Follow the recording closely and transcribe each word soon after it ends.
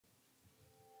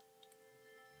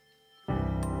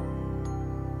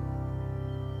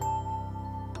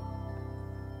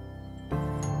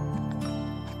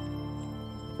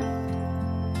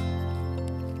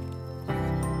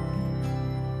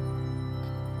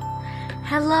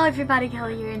Hello everybody,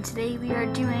 Kelly here, and today we are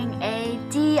doing a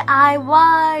DIY.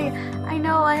 I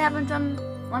know I haven't done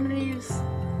one of these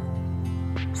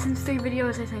since 3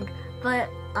 videos, I think, but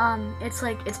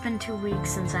it's been 2 weeks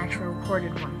since I actually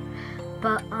recorded one.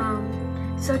 But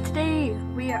so today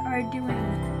we are doing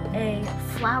a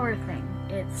flower thing.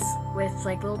 It's with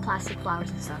like little plastic flowers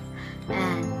and stuff,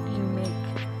 and you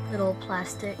make little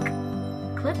plastic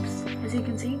clips, as you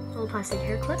can see, little plastic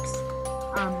hair clips,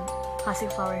 plastic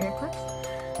flower hair clips.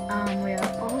 We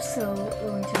are also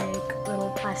going to make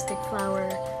little plastic flower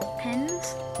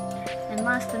pins, and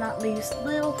last but not least,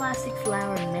 little plastic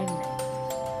flower magnets.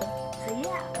 So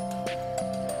yeah,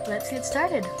 let's get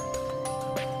started.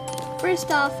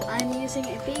 First off, I'm using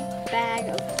a big bag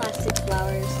of plastic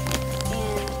flowers,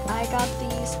 and I got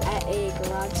these at a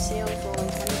garage sale for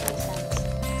only 25 cents.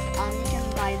 You can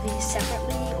buy these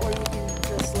separately, or you can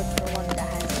just look for one that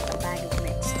has a bag of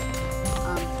mixed.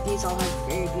 These all have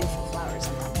very beautiful flowers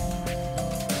in them.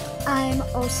 I'm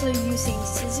also using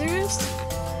scissors,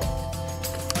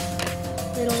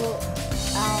 little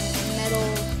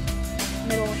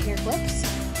metal hair clips.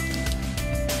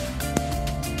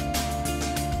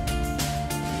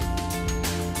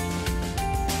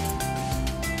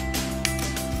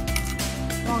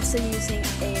 I'm also using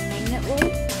a magnet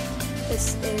roll.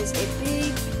 This is a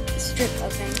big strip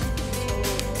of magnet,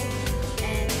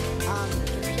 and you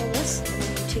can peel this, and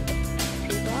then you take the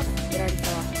paper off. It already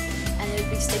fell off. And it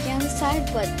would be sticky on the side,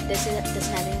 but this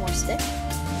doesn't have any more stick.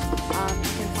 You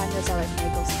can find those out at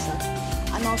Michael's and stuff.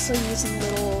 I'm also using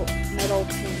little metal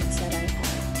pins that I've had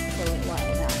for a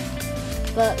while now.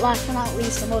 But last but not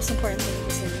least, the most important thing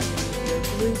is your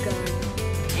glue gun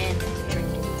and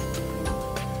drink.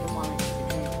 You want it.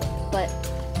 But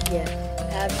yeah,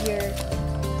 have your.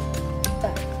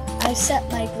 I set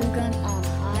my glue gun on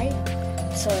high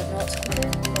so it melts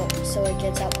quicker, so it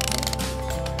gets out.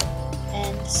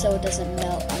 And so it doesn't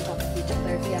melt on top of each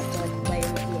other if you have to like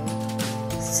layer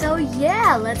glue. So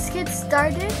yeah, let's get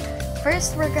started.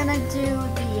 First we're gonna do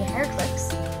the hair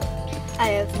clips. I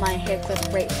have my hair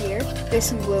clip right here. There's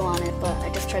some glue on it, but I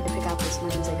just tried to pick out as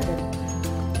much as I could.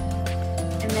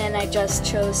 And then I just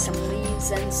chose some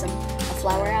leaves and a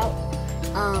flower out.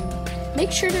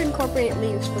 Make sure to incorporate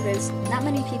leaves because not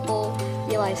many people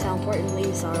realize how important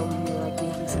leaves are when you're like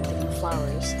making something with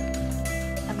flowers.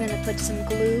 I'm going to put some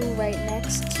glue right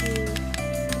next to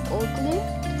old glue,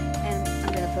 and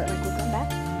I'm going to put my glue gun back,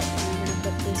 and I'm going to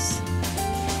put this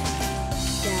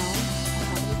down on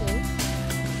top of the glue.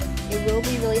 It will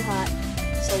be really hot,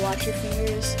 so watch your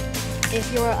fingers.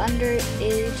 If you're under the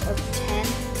age of 10,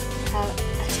 have a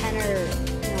 10 or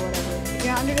whatever. If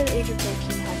you're under the age of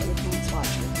 13, have your parents watch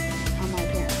it. How my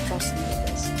parents trust me with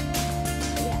this.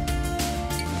 So yeah.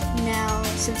 Now,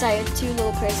 since I have 2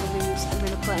 little pairs of leaves, I'm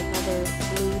going to put another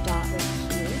blue dot right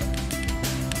here.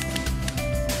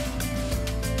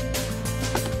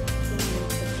 Then put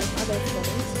some other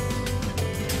feathers.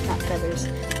 Not feathers,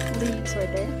 leaves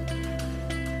right there.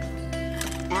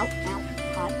 Ow, ow,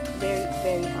 hot. Very,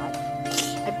 very hot.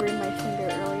 I burned my finger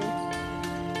earlier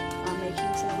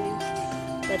making some leaves.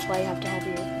 That's why you have to have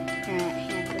your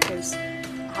hand because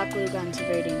hot glue guns are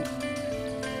very dangerous.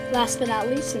 Last but not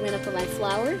least, I'm going to put my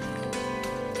flower.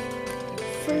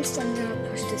 First, I'm going to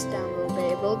push this down a little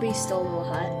bit. It will be still a little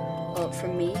hot, well, for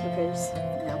me, because,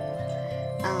 you know.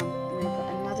 I'm going to put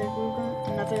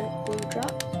another glue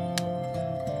drop.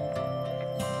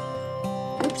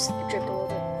 Oops, it dripped a little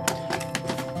bit.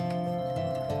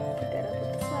 Put that up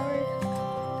with the flower.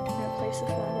 I'm going to place the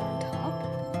flower on top.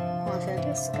 Once I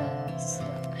discuss.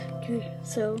 Okay,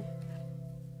 so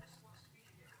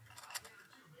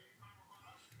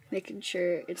making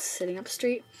sure it's sitting up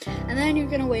straight, and then you're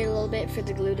gonna wait a little bit for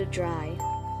the glue to dry.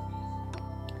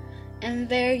 And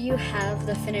there you have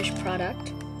the finished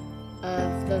product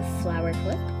of the flower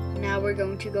clip. Now we're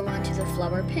going to go on to the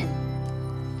flower pin.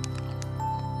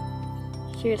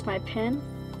 Here's my pin.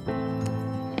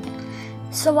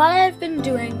 So what I've been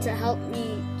doing to help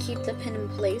me keep the pin in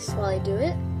place while I do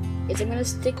it is I'm gonna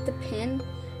stick the pin,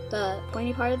 the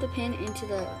pointy part of the pin, into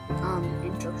the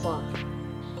cloth.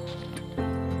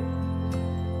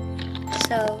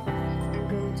 So I'm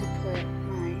going to put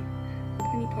my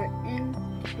pointy part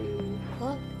into the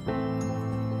cloth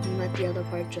and let the other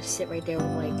part just sit right there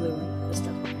with like glue and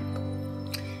stuff on it.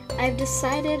 I've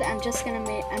decided I'm just gonna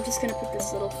put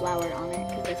this little flower on it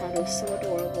because I thought it was so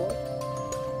adorable.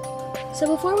 So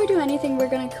before we do anything, we're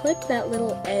gonna clip that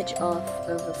little edge off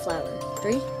of the flower.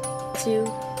 3, 2,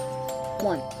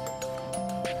 1.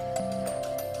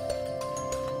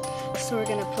 So we're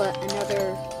gonna put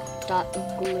another dot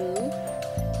of glue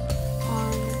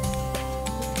on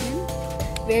the pin.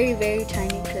 Very, very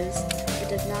tiny because it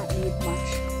does not need much.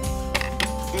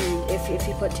 And if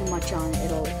you put too much on,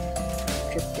 it'll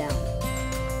drip down.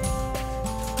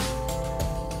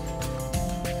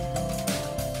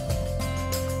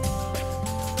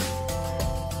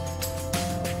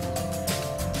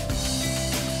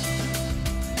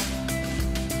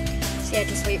 So yeah,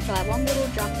 just wait for that one little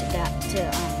drop to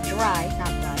dry,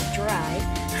 not dry.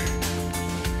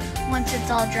 Once it's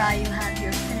all dry, you have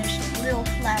your finished little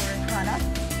flower product.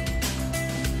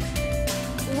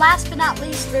 Last but not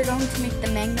least, we're going to make the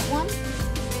magnet one.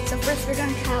 So first we're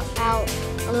going to cut out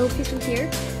a little piece from here.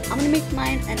 I'm going to make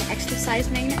mine an extra size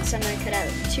magnet, so I'm going to cut out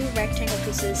 2 rectangle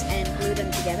pieces and glue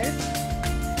them together.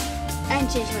 I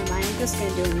didn't change my mind, I'm just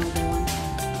going to do another one.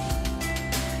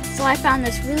 So I found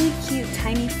this really cute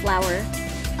tiny flower,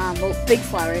 well, big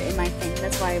flower in my thing.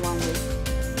 That's why I wanted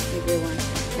to glue one.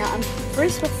 Now,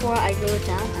 first before I glue it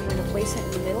down, I'm going to place it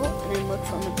in the middle and then look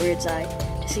from the bird's eye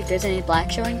to see if there's any black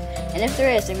showing. And if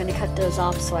there is, I'm going to cut those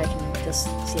off so I can just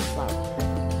see the flower.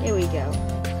 There we go.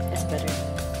 That's better.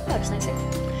 That looks nicer.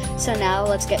 So now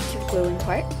let's get to the gluing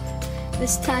part.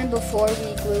 This time before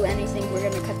we glue anything, we're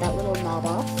going to cut that little knob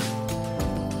off.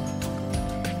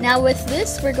 Now with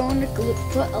this, we're going to put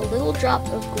a little drop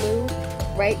of glue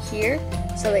right here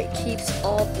so it keeps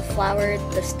all the flower,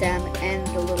 the stem, and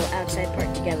the little outside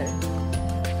part together.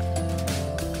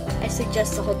 I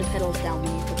suggest to hold the petals down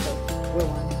when you put the glue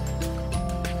on.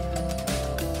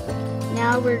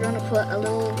 Now we're going to put a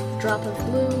little drop of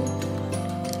glue.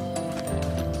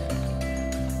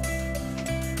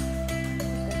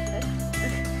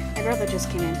 My brother just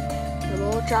came in. A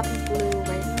little drop of glue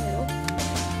right in the middle.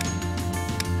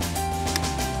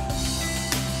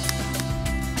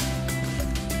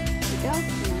 Go.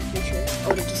 Make sure.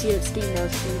 Oh, did you see that steam? That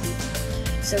was crazy.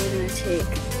 So we're going to take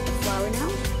the flower now.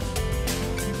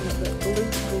 We're going to put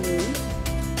glue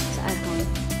to add home.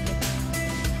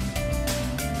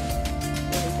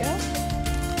 There we go.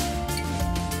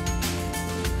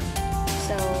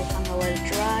 So I'm going to let it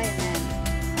dry and then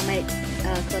I might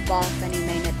clip off any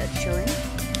magnet that's showing.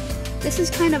 This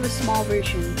is kind of a small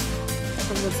version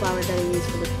of the flower that I use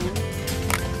for the pen.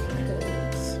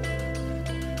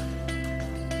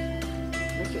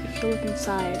 If you look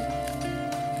inside,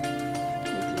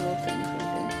 there's little things right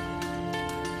there.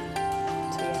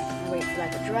 So yeah, wait for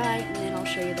that to dry, and then I'll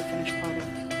show you the finished product.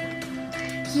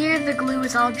 Here the glue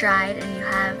is all dried, and you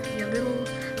have your little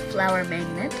flower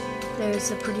magnet. There's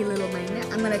a pretty little magnet.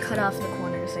 I'm going to cut off the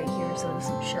corners right here so it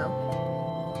doesn't show.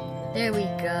 There we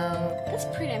go. That's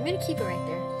pretty. I'm going to keep it right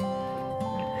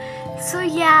there. So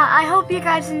yeah, I hope you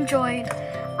guys enjoyed.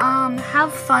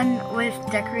 Have fun with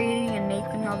decorating and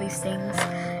making all these things.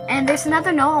 And there's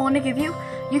another note I want to give you.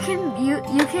 You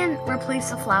can replace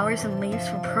the flowers and leaves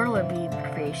for perler bead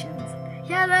creations.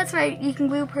 Yeah, that's right. You can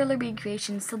glue perler bead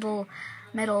creations to little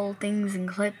metal things and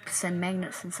clips and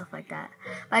magnets and stuff like that.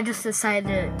 But I just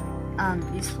decided to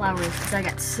use flowers because I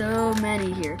got so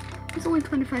many here. It's only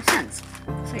 25 cents.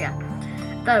 So yeah,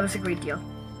 that was a great deal.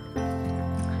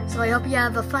 So I hope you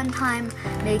have a fun time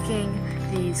making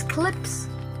these clips,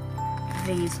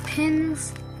 these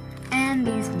pins, and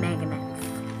these magnets.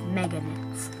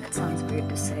 Magnets. That sounds weird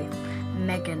to say.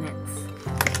 Magnets.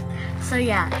 So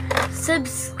yeah,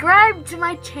 subscribe to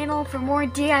my channel for more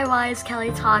DIYs,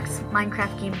 Kelly Talks,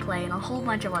 Minecraft gameplay, and a whole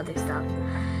bunch of other stuff.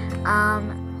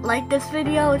 Like this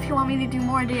video if you want me to do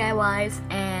more DIYs,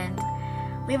 and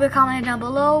leave a comment down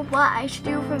below what I should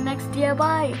do for the next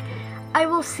DIY. I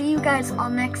will see you guys all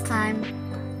next time.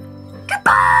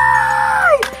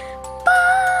 Goodbye!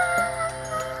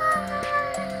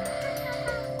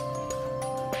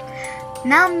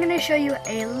 Now I'm going to show you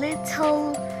a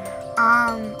little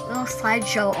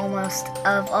slideshow almost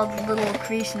of all the little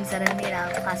creations that I made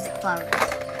out of plastic flowers.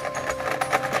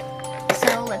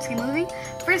 So let's get moving.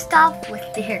 First off with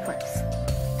the hair clips.